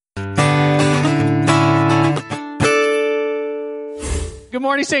Good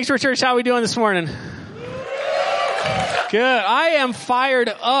morning, Sanctuary Church. How are we doing this morning? Good. I am fired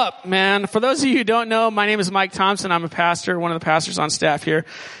up, man. For those of you who don't know, my name is Mike Thompson. I'm a pastor, one of the pastors on staff here.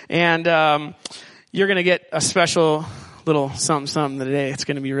 And you're going to get a special little something today. It's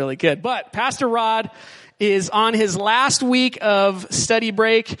going to be really good. But Pastor Rod is on his last week of study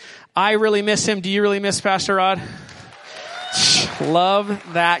break. I really miss him. Do you really miss Pastor Rod? Love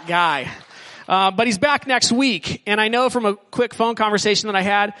that guy. But he's back next week. And I know from a quick phone conversation that I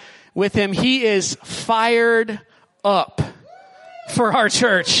had with him, he is fired up for our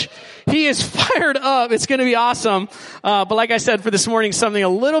church. He is fired up. It's going to be awesome. But like I said, for this morning, something a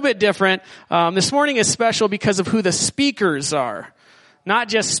little bit different. This morning is special because of who the speakers are. Not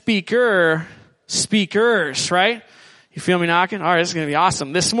just speakers, right? You feel me knocking? All right, this is going to be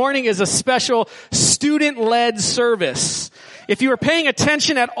awesome. This morning is a special student-led service. If you were paying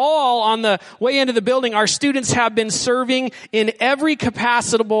attention at all on the way into the building, our students have been serving in every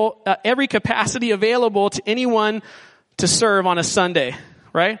capacity available to anyone to serve on a Sunday,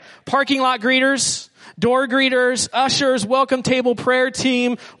 right? Parking lot greeters, door greeters, ushers, welcome table prayer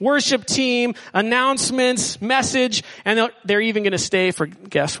team, worship team, announcements, message, and they're even going to stay for,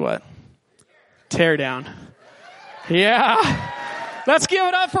 guess what? Tear down. Yeah. Let's give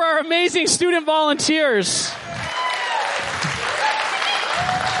it up for our amazing student volunteers.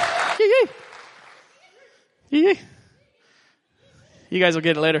 You guys will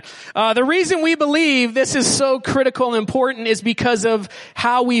get it later. The reason we believe this is so critical and important is because of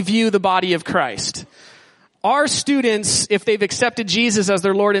how we view the body of Christ. Our students, if they've accepted Jesus as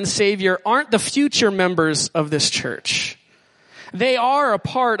their Lord and Savior, aren't the future members of this church. They are a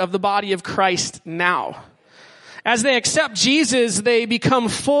part of the body of Christ now. As they accept Jesus, they become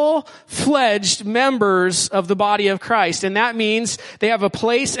full-fledged members of the body of Christ. And that means they have a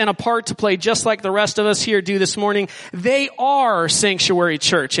place and a part to play just like the rest of us here do this morning. They are Sanctuary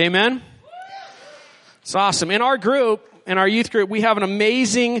Church. Amen? It's awesome. In our group, in our youth group, we have an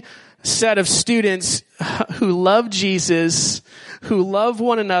amazing set of students who love Jesus, who love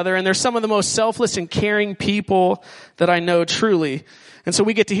one another, and they're some of the most selfless and caring people that I know truly. And so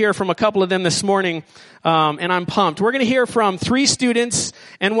we get to hear from a couple of them this morning, and I'm pumped. We're going to hear from 3 students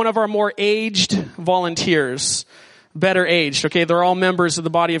and one of our more aged volunteers. Better aged, okay? They're all members of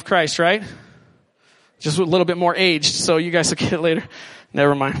the body of Christ, right? Just a little bit more aged, so you guys will get it later.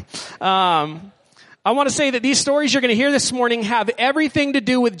 Never mind. I want to say that these stories you're going to hear this morning have everything to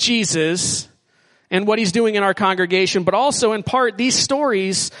do with Jesus and what he's doing in our congregation, but also in part, these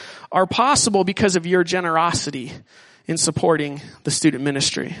stories are possible because of your generosity in supporting the student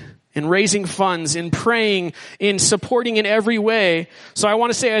ministry, in raising funds, in praying, in supporting in every way. So I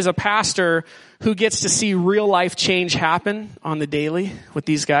want to say, as a pastor who gets to see real life change happen on the daily with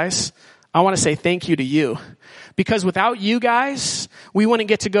these guys, I want to say thank you to you. Because without you guys, we wouldn't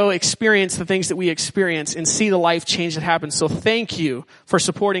get to go experience the things that we experience and see the life change that happens. So thank you for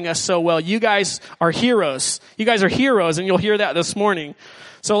supporting us so well. You guys are heroes. You guys are heroes, and you'll hear that this morning.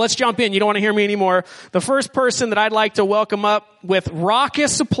 So let's jump in. You don't want to hear me anymore. The first person that I'd like to welcome up with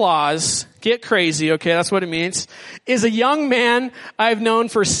raucous applause, get crazy, okay, that's what it means, is a young man I've known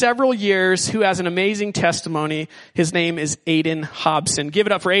for several years who has an amazing testimony. His name is Aiden Hobson. Give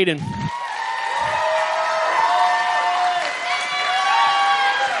it up for Aiden.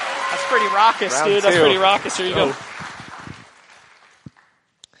 That's pretty raucous, dude. That's pretty raucous. Here you go.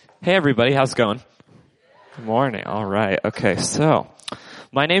 Hey, everybody. How's it going? Good morning. All right. Okay, so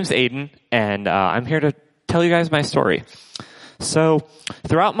my name's Aiden, and I'm here to tell you guys my story. So,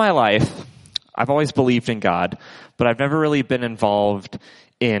 throughout my life, I've always believed in God, but I've never really been involved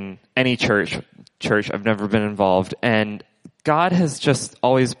in any church. I've never been involved, and God has just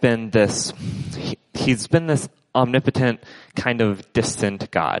always been this, he's been this omnipotent, kind of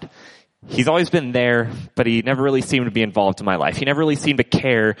distant God. He's always been there, but he never really seemed to be involved in my life. He never really seemed to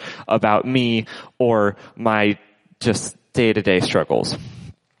care about me or my just day-to-day struggles.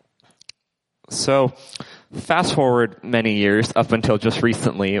 So, fast forward many years up until just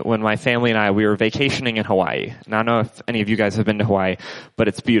recently when my family and we were vacationing in Hawaii. And I don't know if any of you guys have been to Hawaii, but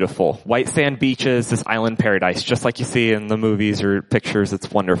it's beautiful. White sand beaches, this island paradise, just like you see in the movies or pictures.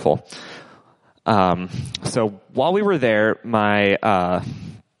 It's wonderful. So while we were there, my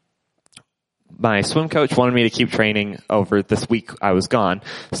swim coach wanted me to keep training over this week I was gone.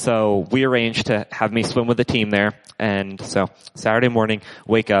 So we arranged to have me swim with the team there. And so Saturday morning,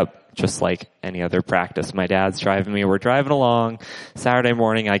 wake up just like any other practice. My dad's driving me. We're driving along. Saturday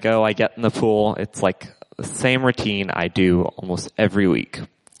morning, I get in the pool. It's like the same routine I do almost every week.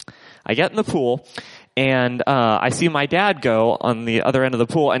 I get in the pool, and I see my dad go on the other end of the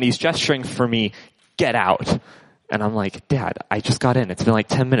pool, and he's gesturing for me, get out. And I'm like, Dad, I just got in. It's been like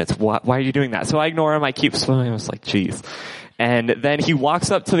 10 minutes. Why are you doing that? So I ignore him. I keep swimming. I was like, geez. And then he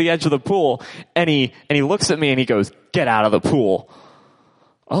walks up to the edge of the pool and he looks at me and he goes, get out of the pool.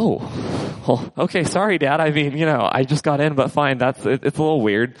 Oh, well, okay. Sorry, Dad. I mean, I just got in, but fine. It's a little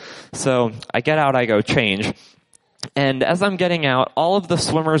weird. So I get out, I go change. And as I'm getting out, all of the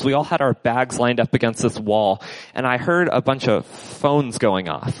swimmers, we all had our bags lined up against this wall, and I heard a bunch of phones going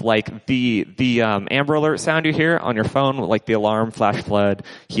off, like the Amber Alert sound you hear on your phone, like the alarm, flash flood,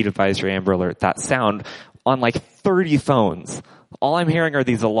 heat advisory, Amber Alert, that sound on like 30 phones. All I'm hearing are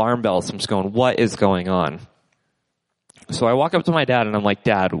these alarm bells. I'm just going, what is going on? So I walk up to my dad and I'm like,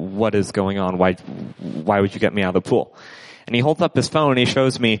 Dad, what is going on? Why would you get me out of the pool? And he holds up his phone and he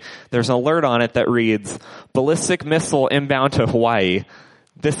shows me there's an alert on it that reads, ballistic missile inbound to Hawaii.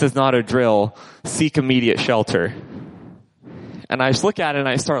 This is not a drill. Seek immediate shelter. And I just look at it and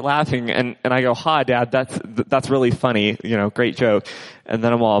I start laughing and I go, ha, Dad, that's really funny. Great joke. And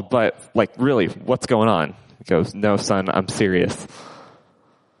then I'm all, but like, really, what's going on? He goes, no, son, I'm serious.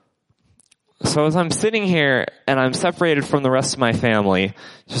 So as I'm sitting here and I'm separated from the rest of my family,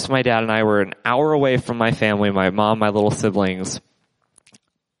 just my dad and I were an hour away from my family, my mom, my little siblings,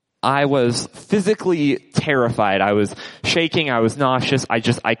 I was physically terrified. I was shaking. I was nauseous.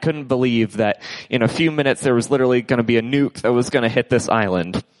 I couldn't believe that in a few minutes there was literally going to be a nuke that was going to hit this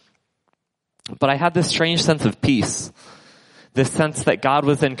island. But I had this strange sense of peace. This sense that God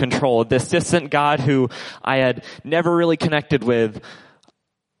was in control. This distant God who I had never really connected with.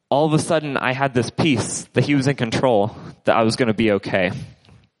 All of a sudden, I had this peace that he was in control, that I was going to be okay.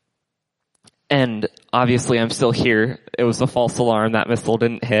 And obviously, I'm still here. It was a false alarm. That missile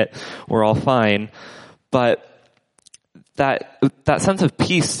didn't hit. We're all fine. But that sense of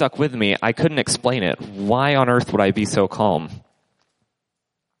peace stuck with me. I couldn't explain it. Why on earth would I be so calm?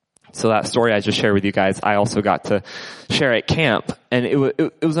 So that story I just shared with you guys, I also got to share at camp. And it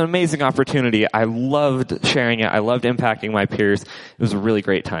was an amazing opportunity. I loved sharing it. I loved impacting my peers. It was a really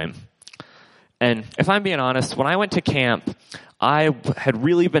great time. And if I'm being honest, when I went to camp, I had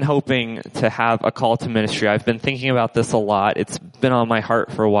really been hoping to have a call to ministry. I've been thinking about this a lot. It's been on my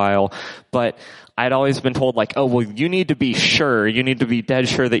heart for a while. But I'd always been told like, oh, well, you need to be sure. You need to be dead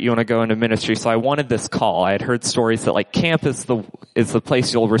sure that you want to go into ministry. So I wanted this call. I had heard stories that like camp is the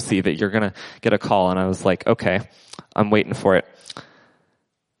place you'll receive it. You're going to get a call. And I was like, okay, I'm waiting for it.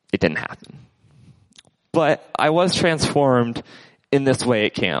 It didn't happen. But I was transformed in this way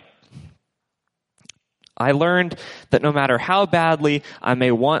at camp. I learned that no matter how badly I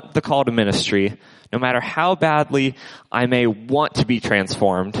may want the call to ministry, no matter how badly I may want to be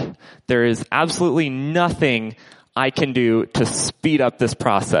transformed, there is absolutely nothing I can do to speed up this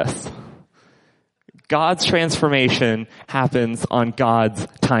process. God's transformation happens on God's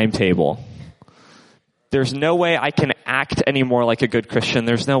timetable. There's no way I can act any more like a good Christian.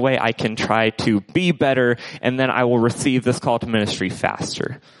 There's no way I can try to be better and then I will receive this call to ministry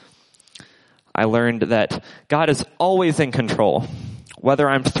faster. I learned that God is always in control, whether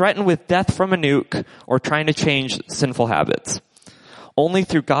I'm threatened with death from a nuke or trying to change sinful habits. Only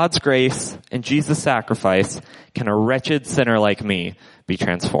through God's grace and Jesus' sacrifice can a wretched sinner like me be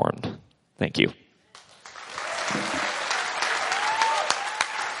transformed. Thank you.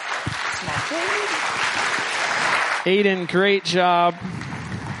 Aiden, great job.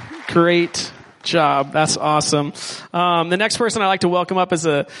 Great job. That's awesome. The next person I'd like to welcome up is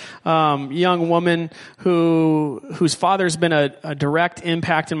a young woman whose father's been a direct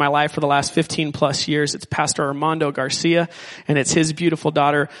impact in my life for the last 15 plus years. It's Pastor Armando Garcia, and it's his beautiful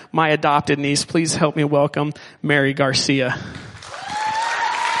daughter, my adopted niece. Please help me welcome Mary Garcia.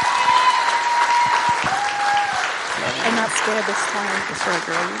 I'm not scared this time. It's so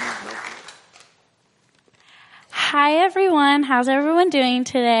great. Hi everyone. How's everyone doing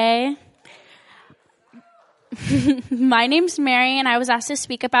today? My name's Mary, and I was asked to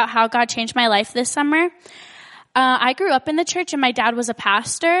speak about how God changed my life this summer. I grew up in the church, and my dad was a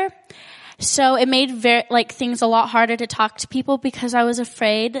pastor, so it made things a lot harder to talk to people because I was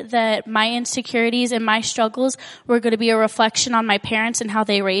afraid that my insecurities and my struggles were going to be a reflection on my parents and how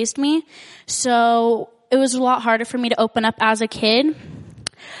they raised me. So it was a lot harder for me to open up as a kid.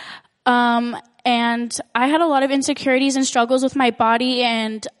 And I had a lot of insecurities and struggles with my body,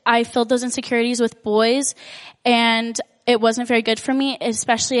 and I filled those insecurities with boys, and it wasn't very good for me,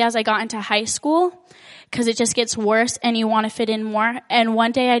 especially as I got into high school, because it just gets worse and you want to fit in more. And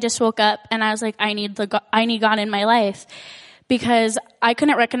one day I just woke up and I was like, I need God in my life, because I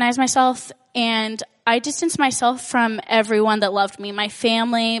couldn't recognize myself, and I distanced myself from everyone that loved me, my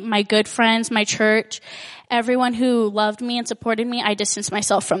family, my good friends, my church, everyone who loved me and supported me. I distanced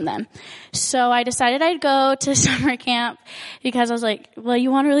myself from them. So I decided I'd go to summer camp because I was like, well,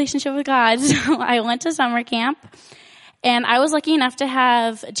 you want a relationship with God. So I went to summer camp, and I was lucky enough to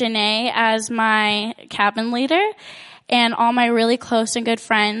have Janae as my cabin leader and all my really close and good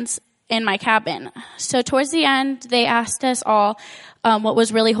friends in my cabin. So towards the end, they asked us all what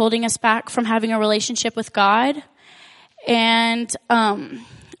was really holding us back from having a relationship with God. And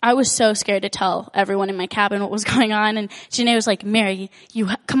I was so scared to tell everyone in my cabin what was going on. And Janae was like, Mary,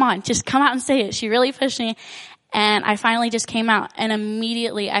 come on, just come out and say it. She really pushed me. And I finally just came out, and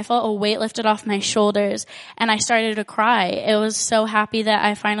immediately I felt a weight lifted off my shoulders, and I started to cry. It was so happy that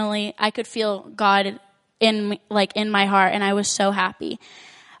I could feel God in my heart, and I was so happy.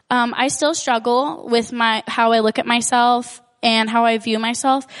 I still struggle with how I look at myself and how I view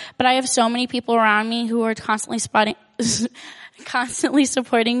myself, but I have so many people around me who are constantly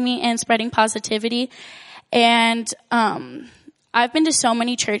supporting me and spreading positivity. And I've been to so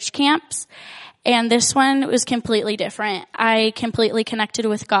many church camps, and this one was completely different. I completely connected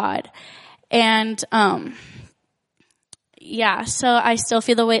with God. And so I still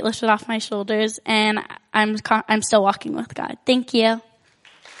feel the weight lifted off my shoulders, and I'm still walking with God. Thank you.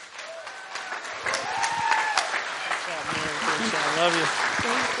 I love you.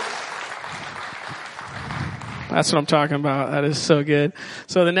 That's what I'm talking about. That is so good.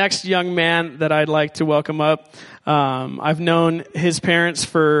 So the next young man that I'd like to welcome up, I've known his parents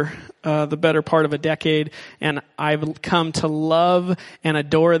for the better part of a decade, and I've come to love and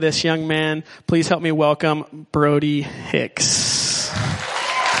adore this young man. Please help me welcome Brody Hicks.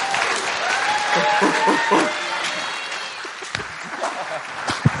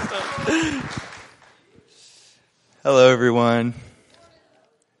 Hello, everyone.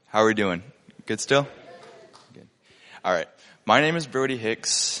 How are we doing? Good still? Good. All right. My name is Brody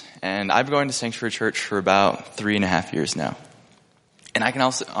Hicks, and I've been going to Sanctuary Church for about 3.5 years now. And I can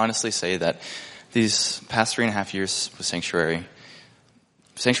also honestly say that these past 3.5 years with Sanctuary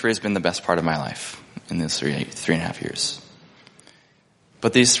has been the best part of my life in these 3.5 years.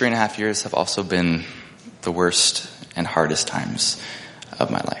 But these 3.5 years have also been the worst and hardest times of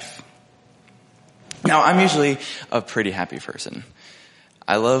my life. Now, I'm usually a pretty happy person.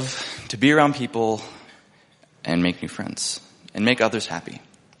 I love to be around people and make new friends and make others happy.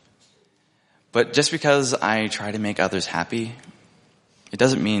 But just because I try to make others happy, it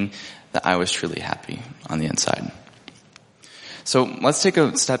doesn't mean that I was truly happy on the inside. So let's take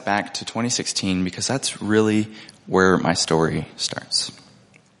a step back to 2016, because that's really where my story starts.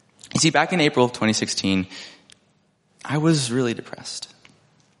 You see, back in April of 2016, I was really depressed.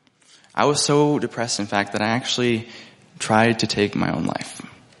 I was so depressed, in fact, that I actually tried to take my own life.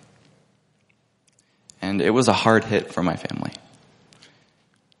 And it was a hard hit for my family.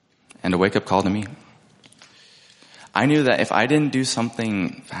 And a wake-up call to me. I knew that if I didn't do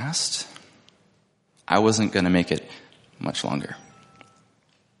something fast, I wasn't going to make it much longer.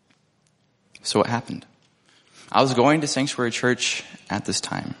 So what happened? I was going to Sanctuary Church at this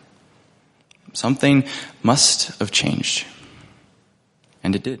time. Something must have changed.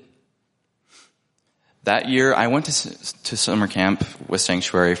 And it did. That year, I went to summer camp with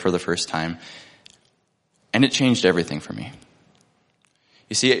Sanctuary for the first time, and it changed everything for me.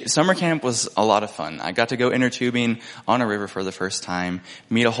 You see, summer camp was a lot of fun. I got to go inner tubing on a river for the first time,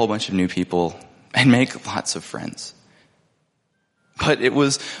 meet a whole bunch of new people, and make lots of friends. But it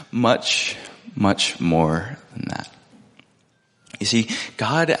was much, much more than that. You see,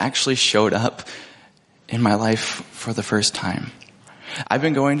 God actually showed up in my life for the first time. I've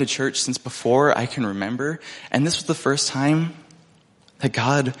been going to church since before I can remember, and this was the first time that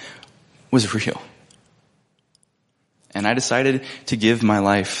God was real. And I decided to give my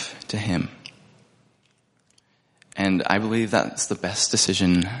life to Him. And I believe that's the best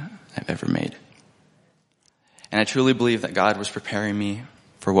decision I've ever made. And I truly believe that God was preparing me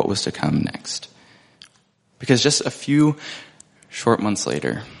for what was to come next. Because just a few short months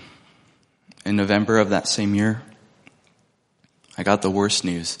later, in November of that same year, I got the worst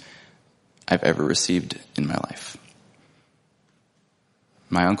news I've ever received in my life.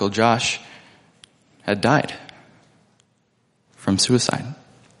 My Uncle Josh had died from suicide.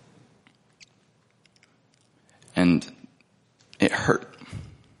 And it hurt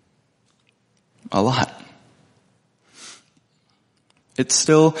a lot. It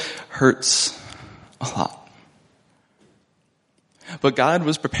still hurts a lot. But God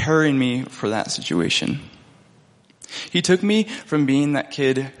was preparing me for that situation. He took me from being that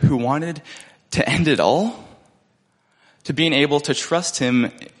kid who wanted to end it all to being able to trust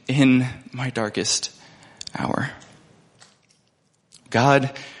him in my darkest hour.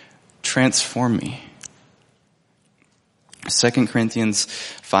 God transformed me. 2 Corinthians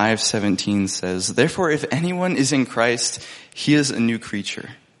 5:17 says, "Therefore, if anyone is in Christ, he is a new creature.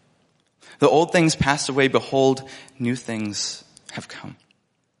 The old things passed away. Behold, new things have come."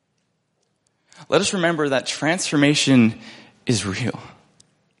 Let us remember that transformation is real.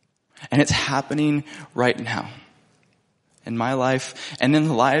 And it's happening right now in my life and in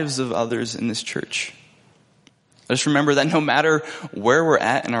the lives of others in this church. Let us remember that no matter where we're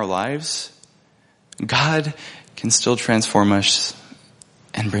at in our lives, God can still transform us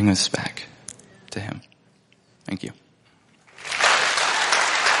and bring us back to him. Thank you.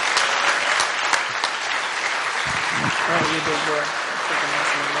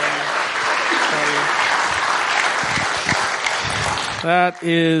 That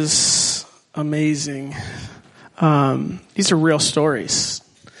is amazing. These are real stories.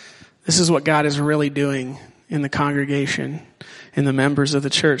 This is what God is really doing in the congregation, in the members of the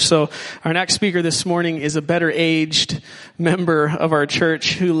church. So our next speaker this morning is a better aged member of our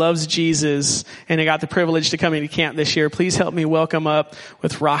church who loves Jesus, and I got the privilege to come into camp this year. Please help me welcome up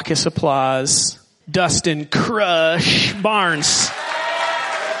with raucous applause, Dustin Crush Barnes.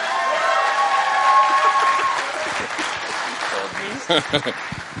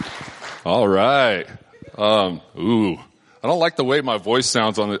 All right. I don't like the way my voice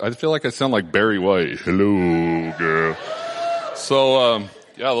sounds on it. I feel like I sound like Barry White. Hello, girl. So,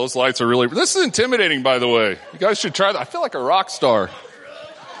 yeah, those lights are really, this is intimidating, by the way. You guys should try that. I feel like a rock star,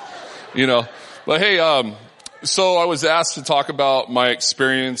 but hey, so I was asked to talk about my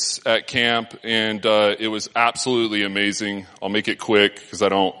experience at camp, and it was absolutely amazing. I'll make it quick because I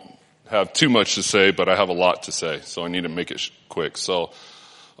don't have too much to say, but I have a lot to say, so I need to make it quick. So,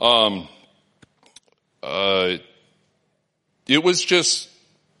 it was just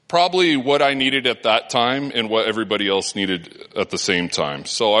probably what I needed at that time and what everybody else needed at the same time.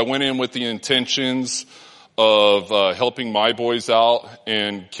 So I went in with the intentions of helping my boys out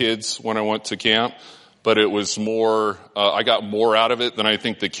and kids when I went to camp, but it was more, I got more out of it than I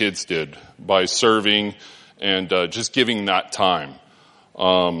think the kids did by serving and just giving that time.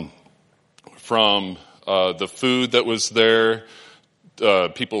 From the food that was there,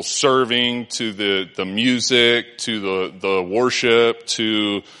 people serving, to the music, to the worship,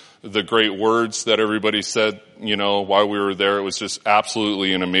 to the great words that everybody said, while we were there. It was just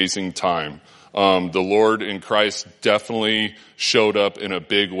absolutely an amazing time. The Lord in Christ definitely showed up in a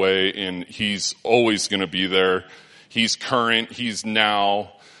big way, and he's always going to be there. He's current. He's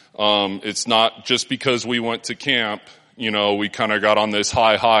now. It's not just because we went to camp, we kind of got on this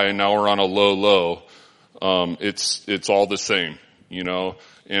high and now we're on a low. It's all the same.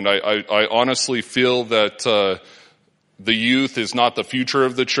 And I honestly feel that, the youth is not the future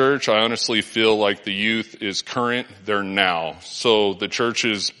of the church. I honestly feel like the youth is current. They're now. So the church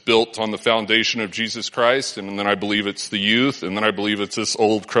is built on the foundation of Jesus Christ, and then I believe it's the youth, and then I believe it's this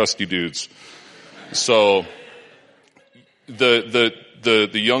old crusty dudes. So the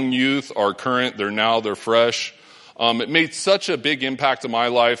young youth are current. They're now. They're fresh. It made such a big impact on my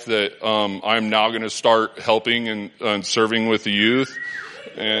life that I'm now going to start helping and serving with the youth.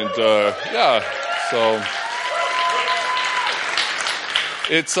 And so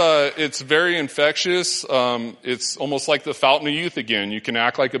it's very infectious. It's almost like the fountain of youth again. You can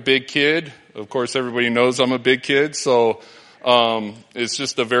act like a big kid. Of course, everybody knows I'm a big kid, so it's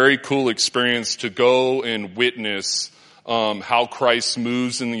just a very cool experience to go and witness how Christ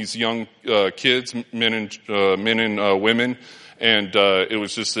moves in these young kids, men and women, and it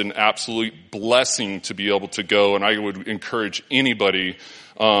was just an absolute blessing to be able to go. And I would encourage anybody,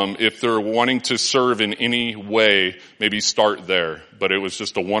 if they're wanting to serve in any way, maybe start there. But it was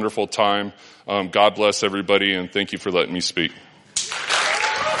just a wonderful time. God bless everybody, and thank you for letting me speak.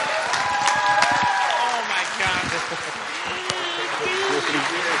 Oh my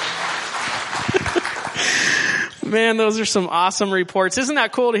God. Man, those are some awesome reports. Isn't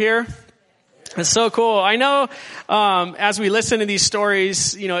that cool to hear? It's so cool. I know, as we listen to these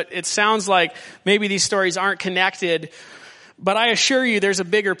stories, it sounds like maybe these stories aren't connected, but I assure you there's a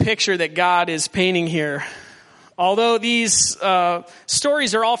bigger picture that God is painting here. Although these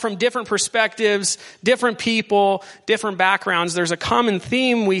stories are all from different perspectives, different people, different backgrounds, there's a common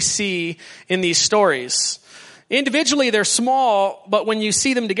theme we see in these stories. Individually, they're small, but when you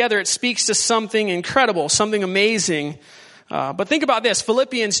see them together, it speaks to something incredible, something amazing. But think about this,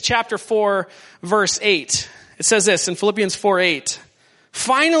 Philippians chapter 4, verse 8. It says this in Philippians 4:8.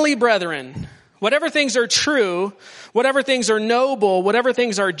 Finally, brethren, whatever things are true, whatever things are noble, whatever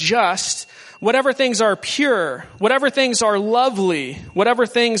things are just, whatever things are pure, whatever things are lovely, whatever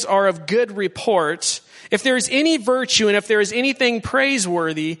things are of good report, if there is any virtue and if there is anything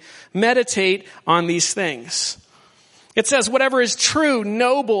praiseworthy, meditate on these things. It says whatever is true,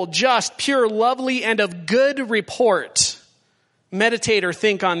 noble, just, pure, lovely, and of good report, meditate or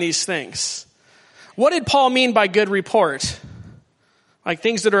think on these things. What did Paul mean by good report? Like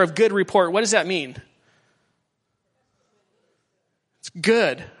things that are of good report. What does that mean? It's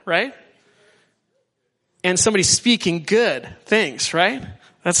good, right? And somebody's speaking good things, right?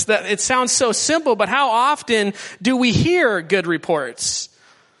 That's that. It sounds so simple, but how often do we hear good reports?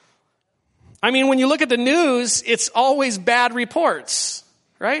 I mean, when you look at the news, it's always bad reports,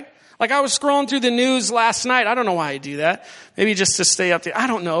 right? Like I was scrolling through the news last night. I don't know why I do that. Maybe just to stay up to, I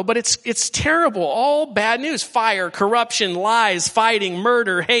don't know, but it's terrible. All bad news. Fire, corruption, lies, fighting,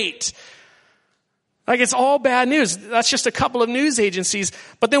 murder, hate. Like it's all bad news. That's just a couple of news agencies.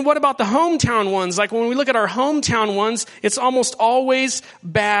 But then what about the hometown ones? Like when we look at our hometown ones, it's almost always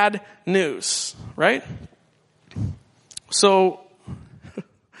bad news, right? So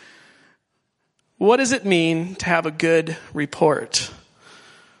what does it mean to have a good report?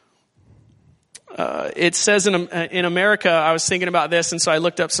 It says in America, I was thinking about this, and so I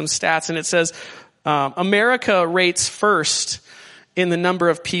looked up some stats, and it says America rates first in the number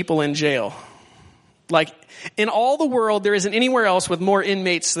of people in jail. Like, in all the world, there isn't anywhere else with more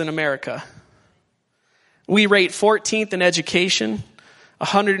inmates than America. We rate 14th in education,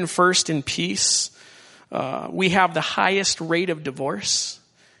 101st in peace. We have the highest rate of divorce.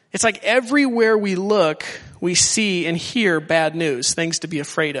 It's like everywhere we look, we see and hear bad news, things to be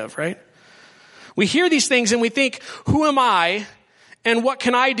afraid of, right? We hear these things and we think, who am I and what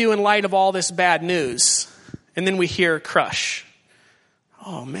can I do in light of all this bad news? And then we hear crush.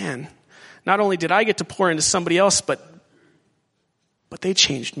 Oh man, not only did I get to pour into somebody else, but they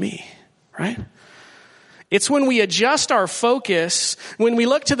changed me, right? It's when we adjust our focus, when we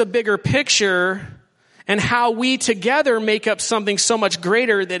look to the bigger picture and how we together make up something so much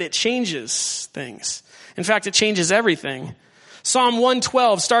greater that it changes things. In fact, it changes everything. Psalm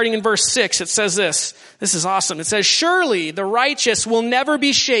 112, starting in verse 6, it says this. This is awesome. It says, surely the righteous will never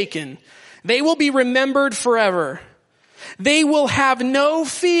be shaken. They will be remembered forever. They will have no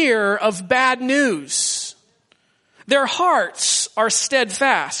fear of bad news. Their hearts are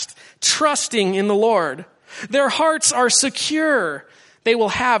steadfast, trusting in the Lord. Their hearts are secure. They will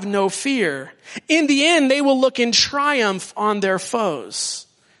have no fear. In the end, they will look in triumph on their foes.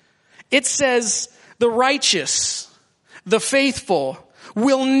 It says, the righteous, the faithful,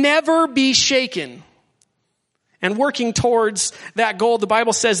 will never be shaken. And working towards that goal, the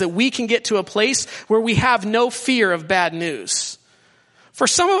Bible says that we can get to a place where we have no fear of bad news. For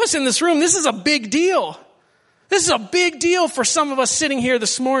some of us in this room, this is a big deal. This is a big deal for some of us sitting here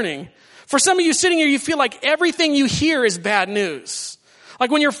this morning. For some of you sitting here, you feel like everything you hear is bad news.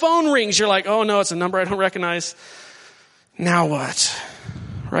 Like when your phone rings, you're like, oh no, it's a number I don't recognize. Now what?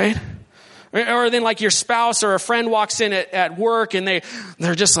 Right? Or then like your spouse or a friend walks in at work and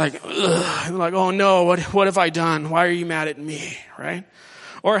they're just like, ugh. They're like, oh no, what have I done? Why are you mad at me? Right?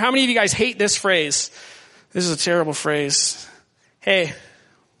 Or how many of you guys hate this phrase? This is a terrible phrase. Hey,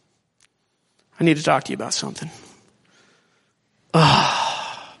 I need to talk to you about something.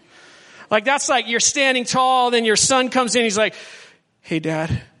 Like that's like you're standing tall, then your son comes in, he's like, hey dad,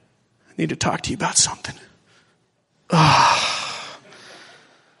 I need to talk to you about something.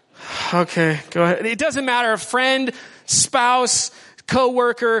 Okay, go ahead. It doesn't matter if friend, spouse,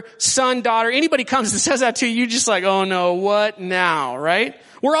 coworker, son, daughter, anybody comes and says that to you, you're just like, oh no, what now, right?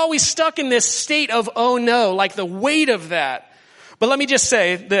 We're always stuck in this state of oh no, like the weight of that. But let me just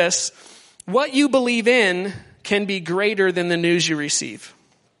say this, what you believe in can be greater than the news you receive.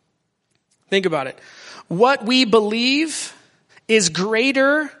 Think about it. What we believe is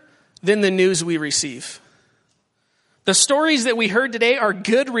greater than the news we receive. The stories that we heard today are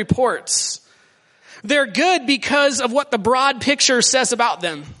good reports. They're good because of what the broad picture says about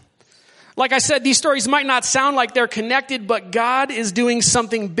them. Like I said, these stories might not sound like they're connected, but God is doing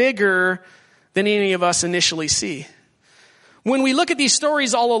something bigger than any of us initially see. When we look at these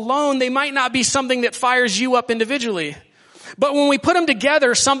stories all alone, they might not be something that fires you up individually. But when we put them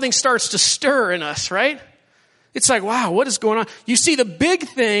together, something starts to stir in us, right? It's like, wow, what is going on? You see, the big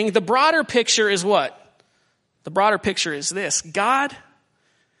thing, the broader picture is what? The broader picture is this. God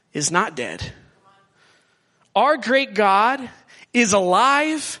is not dead. Our great God is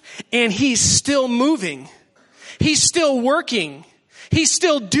alive and he's still moving. He's still working. He's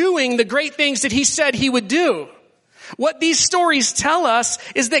still doing the great things that he said he would do. What these stories tell us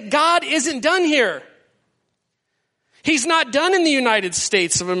is that God isn't done here. He's not done in the United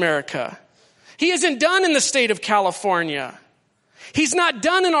States of America. He isn't done in the state of California. He's not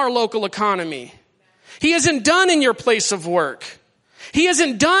done in our local economy. He isn't done in your place of work. He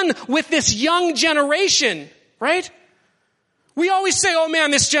isn't done with this young generation, right? We always say, oh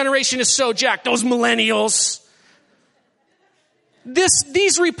man, this generation is so jacked. Those millennials.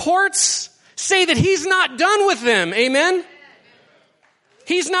 These reports say that he's not done with them. Amen?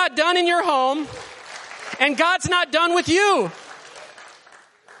 He's not done in your home. And God's not done with you.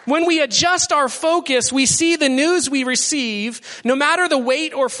 When we adjust our focus, we see the news we receive, no matter the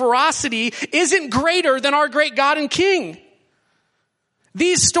weight or ferocity, isn't greater than our great God and King.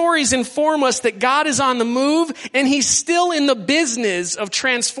 These stories inform us that God is on the move and he's still in the business of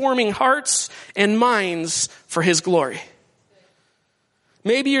transforming hearts and minds for his glory.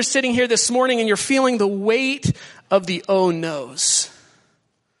 Maybe you're sitting here this morning and you're feeling the weight of the oh no's.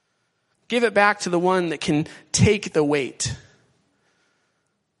 Give it back to the one that can take the weight.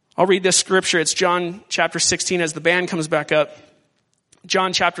 I'll read this scripture. It's John chapter 16 as the band comes back up.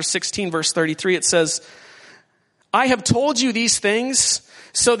 John chapter 16 verse 33, it says, I have told you these things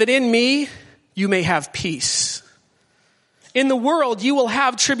so that in me you may have peace. In the world you will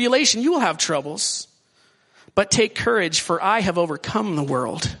have tribulation, you will have troubles. But take courage, for I have overcome the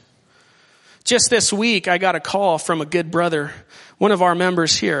world. Just this week I got a call from a good brother, one of our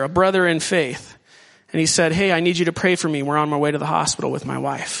members here, a brother in faith. And he said, hey, I need you to pray for me. We're on my way to the hospital with my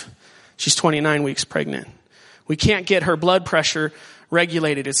wife. She's 29 weeks pregnant. We can't get her blood pressure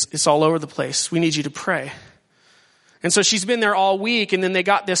regulated. It's all over the place. We need you to pray. And so she's been there all week, and then they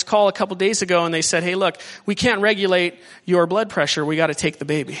got this call a couple days ago, and they said, hey, look, we can't regulate your blood pressure. We got to take the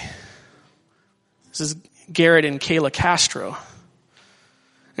baby. This is Garrett and Kayla Castro.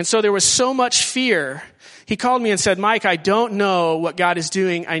 And so there was so much fear. He called me and said, Mike, I don't know what God is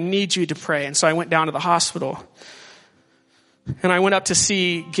doing. I need you to pray. And so I went down to the hospital. And I went up to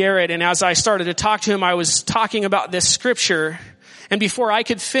see Garrett, and as I started to talk to him, I was talking about this scripture. And before I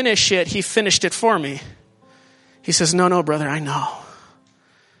could finish it, he finished it for me. He says, no, brother, I know.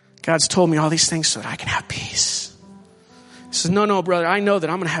 God's told me all these things so that I can have peace. He says, no, brother, I know that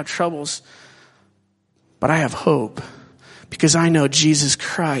I'm going to have troubles, but I have hope because I know Jesus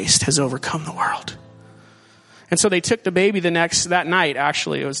Christ has overcome the world. And so they took the baby that night,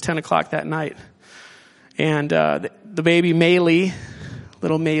 actually. It was 10 o'clock that night. And the baby,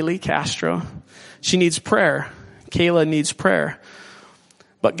 little Maylee Castro, she needs prayer. Kayla needs prayer.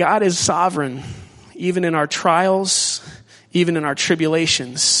 But God is sovereign, even in our trials, even in our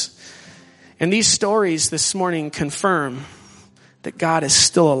tribulations. And these stories this morning confirm that God is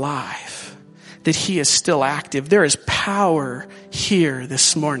still alive, that he is still active. There is power here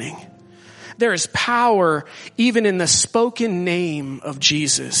this morning. There is power even in the spoken name of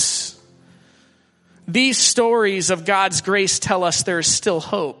Jesus. These stories of God's grace tell us there is still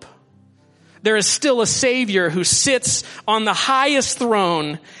hope. There is still a Savior who sits on the highest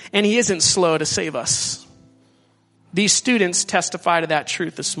throne, and he isn't slow to save us. These students testify to that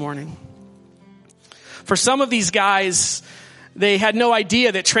truth this morning. For some of these guys, they had no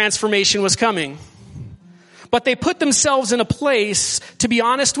idea that transformation was coming. But they put themselves in a place to be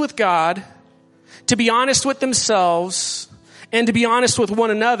honest with God, to be honest with themselves, and to be honest with one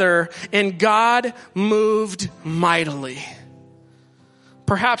another, and God moved mightily.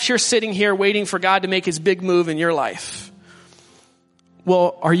 Perhaps you're sitting here waiting for God to make his big move in your life.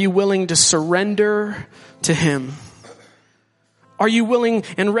 Well, are you willing to surrender to him? Are you willing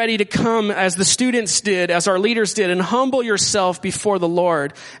and ready to come as the students did, as our leaders did, and humble yourself before the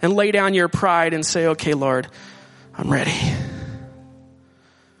Lord and lay down your pride and say, okay, Lord, I'm ready.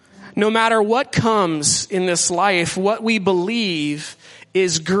 No matter what comes in this life, what we believe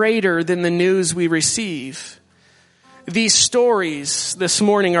is greater than the news we receive. These stories this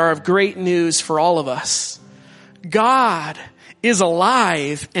morning are of great news for all of us. God is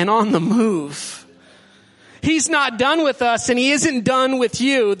alive and on the move. He's not done with us, and he isn't done with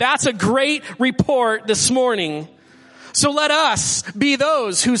you. That's a great report this morning. So let us be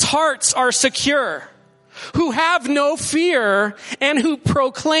those whose hearts are secure, who have no fear, and who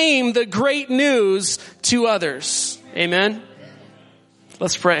proclaim the great news to others. Amen.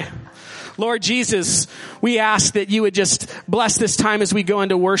 Let's pray. Lord Jesus, we ask that you would just bless this time as we go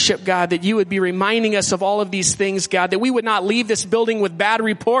into worship, God, that you would be reminding us of all of these things, God, that we would not leave this building with bad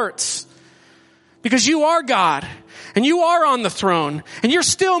reports. Because you are God, and you are on the throne, and you're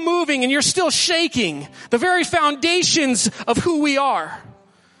still moving, and you're still shaking the very foundations of who we are.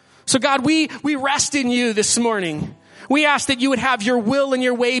 So God, we rest in you this morning. We ask that you would have your will and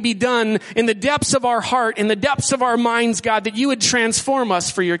your way be done in the depths of our heart, in the depths of our minds, God, that you would transform us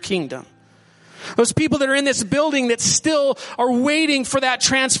for your kingdom. Those people that are in this building that still are waiting for that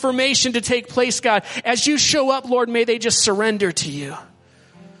transformation to take place, God, as you show up, Lord, may they just surrender to you.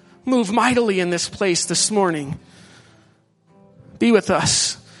 Move mightily in this place this morning. Be with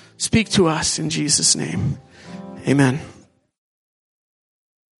us. Speak to us in Jesus' name. Amen.